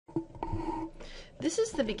This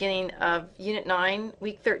is the beginning of Unit 9,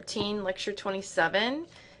 Week 13, Lecture 27,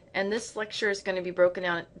 and this lecture is going to be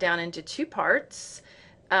broken down into two parts.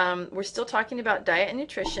 We're still talking about diet and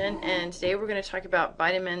nutrition, and today we're going to talk about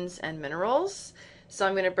vitamins and minerals. So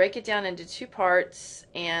I'm going to break it down into two parts,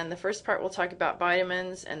 and the first part we'll talk about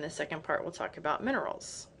vitamins, and the second part we'll talk about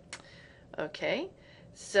minerals. Okay,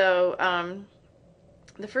 so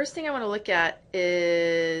the first thing I want to look at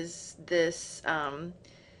is this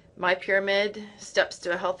My Pyramid, Steps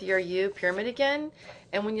to a Healthier You pyramid again.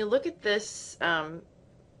 And when you look at this,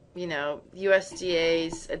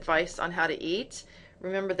 USDA's advice on how to eat,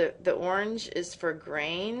 remember the orange is for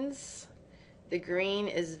grains, the green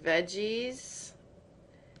is veggies.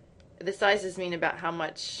 The sizes mean about how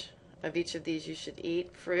much of each of these you should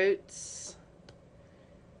eat. Fruits.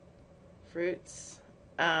 The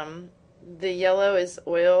yellow is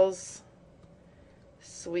oils,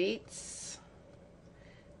 sweets.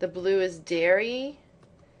 The blue is dairy,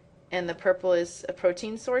 and the purple is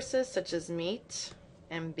protein sources such as meat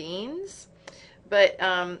and beans. But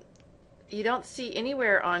you don't see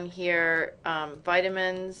anywhere on here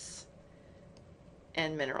vitamins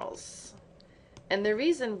and minerals. And the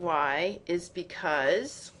reason why is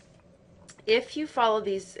because if you follow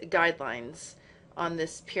these guidelines on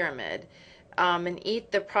this pyramid and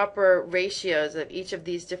eat the proper ratios of each of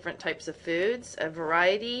these different types of foods, a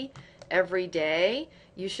variety every day,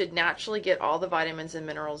 you should naturally get all the vitamins and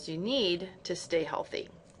minerals you need to stay healthy.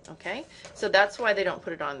 Okay, so that's why they don't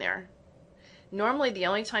put it on there. Normally, the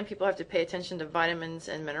only time people have to pay attention to vitamins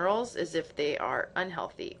and minerals is if they are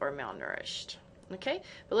unhealthy or malnourished. Okay,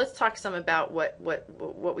 but let's talk some about what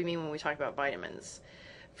we mean when we talk about vitamins.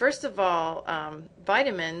 First of all,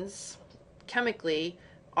 vitamins chemically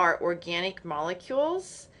are organic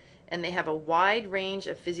molecules, and they have a wide range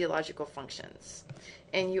of physiological functions.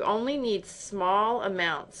 And you only need small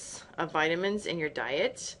amounts of vitamins in your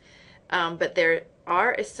diet, but they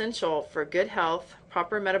are essential for good health,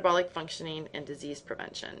 proper metabolic functioning, and disease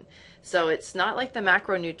prevention. So it's not like the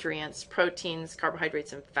macronutrients, proteins,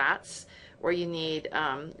 carbohydrates, and fats, where you need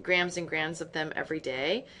grams and grams of them every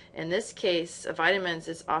day. In this case, vitamins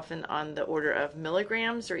is often on the order of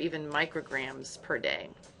milligrams or even micrograms per day.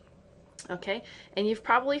 Okay, and you've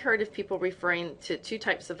probably heard of people referring to two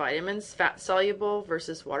types of vitamins, fat-soluble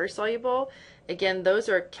versus water-soluble. Again, those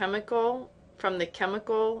are chemical, from the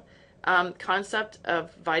chemical concept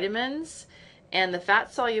of vitamins, and the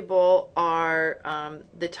fat-soluble are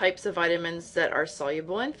the types of vitamins that are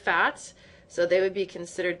soluble in fat, so they would be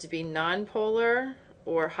considered to be nonpolar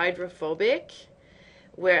or hydrophobic,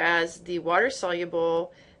 whereas the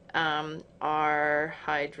water-soluble are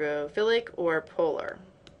hydrophilic or polar.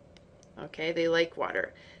 Okay, they like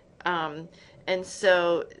water. And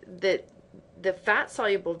so the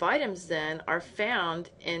fat-soluble vitamins then are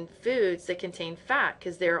found in foods that contain fat,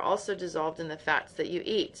 because they are also dissolved in the fats that you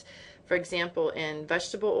eat. For example, in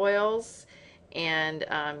vegetable oils and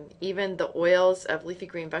even the oils of leafy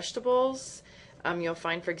green vegetables. You'll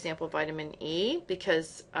find, for example, vitamin E,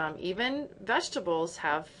 because even vegetables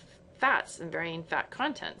have fats and varying fat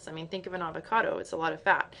contents. I mean, think of an avocado, it's a lot of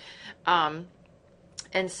fat.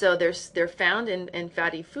 And so they're found in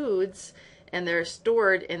fatty foods, and they're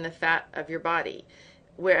stored in the fat of your body.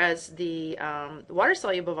 Whereas the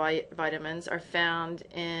water-soluble vitamins are found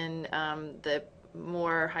in the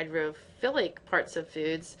more hydrophilic parts of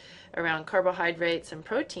foods around carbohydrates and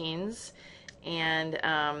proteins, and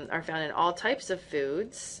are found in all types of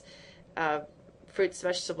foods, fruits,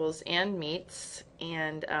 vegetables, and meats,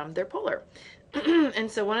 and they're polar. And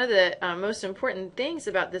so one of the most important things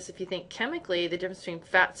about this, if you think chemically, the difference between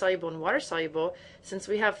fat-soluble and water-soluble, since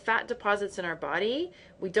we have fat deposits in our body,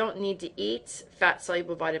 we don't need to eat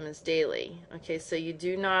fat-soluble vitamins daily. Okay, so you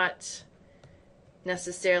do not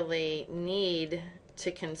necessarily need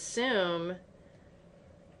to consume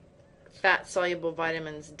fat-soluble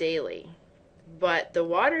vitamins daily. But the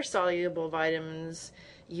water-soluble vitamins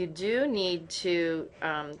you do need to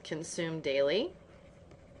consume daily,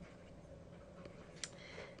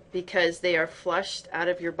 because they are flushed out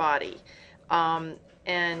of your body.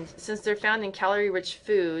 And since they're found in calorie-rich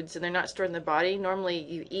foods and they're not stored in the body, normally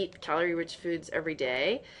you eat calorie-rich foods every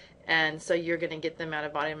day, and so you're going to get the amount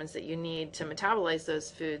of vitamins that you need to metabolize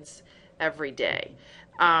those foods every day.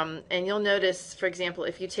 And you'll notice, for example,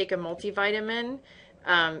 if you take a multivitamin,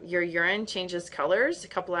 your urine changes colors a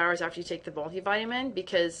couple hours after you take the multivitamin,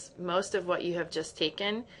 because most of what you have just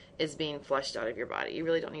taken is being flushed out of your body. You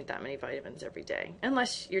really don't need that many vitamins every day,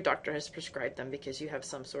 unless your doctor has prescribed them because you have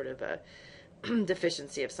some sort of a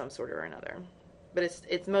deficiency of some sort or another. But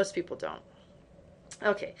it's most people don't.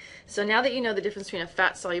 Okay, so now that you know the difference between a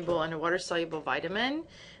fat-soluble and a water-soluble vitamin,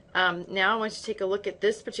 Now I want you to take a look at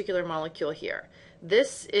this particular molecule here.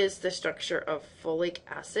 This is the structure of folic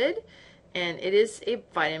acid, and it is a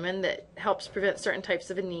vitamin that helps prevent certain types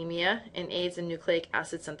of anemia and aids in nucleic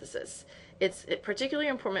acid synthesis. It's particularly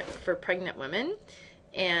important for pregnant women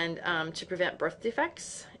and to prevent birth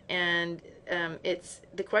defects. And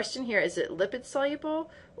the question here, is it lipid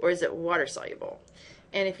soluble or is it water soluble?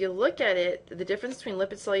 And if you look at it, the difference between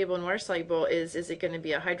lipid soluble and water soluble is it going to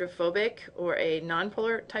be a hydrophobic or a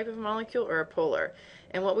nonpolar type of molecule or a polar?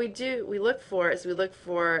 And what we look for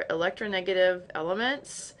electronegative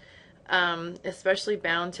elements, especially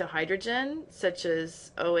bound to hydrogen, such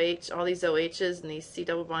as OH, all these OHs and these C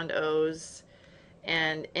double bond O's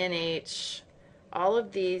and NH. All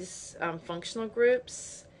of these functional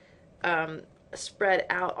groups spread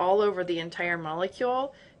out all over the entire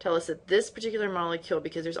molecule tell us that this particular molecule,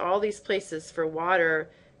 because there's all these places for water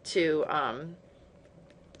to,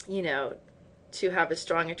 to have a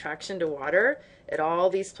strong attraction to water, at all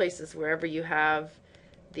these places wherever you have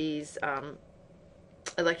these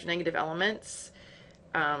electronegative elements.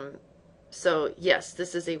 So yes,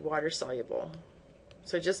 this is a water soluble.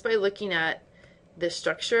 So just by looking at the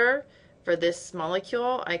structure for this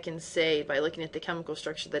molecule, I can say by looking at the chemical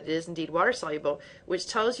structure that it is indeed water soluble, which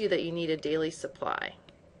tells you that you need a daily supply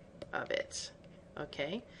of it.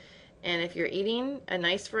 Okay, and if you're eating a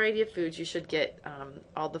nice variety of foods, you should get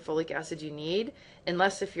all the folic acid you need,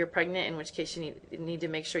 unless if you're pregnant, in which case you need to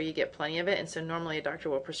make sure you get plenty of it. And so normally a doctor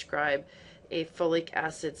will prescribe a folic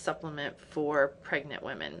acid supplement for pregnant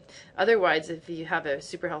women. Otherwise, if you have a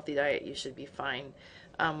super healthy diet, you should be fine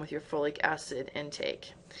with your folic acid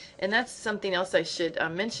intake. And that's something else I should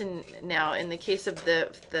mention now. In the case of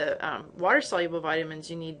the water-soluble vitamins,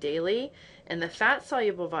 you need daily, and the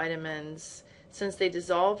fat-soluble vitamins, since they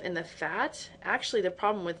dissolve in the fat, actually the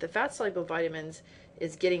problem with the fat-soluble vitamins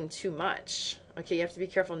is getting too much. Okay, you have to be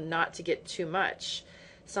careful not to get too much.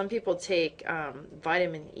 Some people take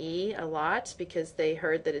vitamin E a lot because they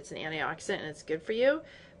heard that it's an antioxidant and it's good for you.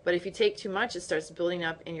 But if you take too much, it starts building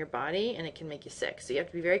up in your body and it can make you sick. So you have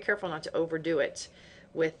to be very careful not to overdo it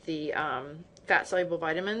with the fat-soluble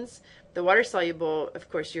vitamins. The water-soluble, of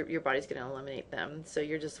course, your body's going to eliminate them. So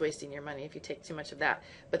you're just wasting your money if you take too much of that.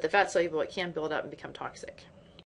 But the fat-soluble, it can build up and become toxic.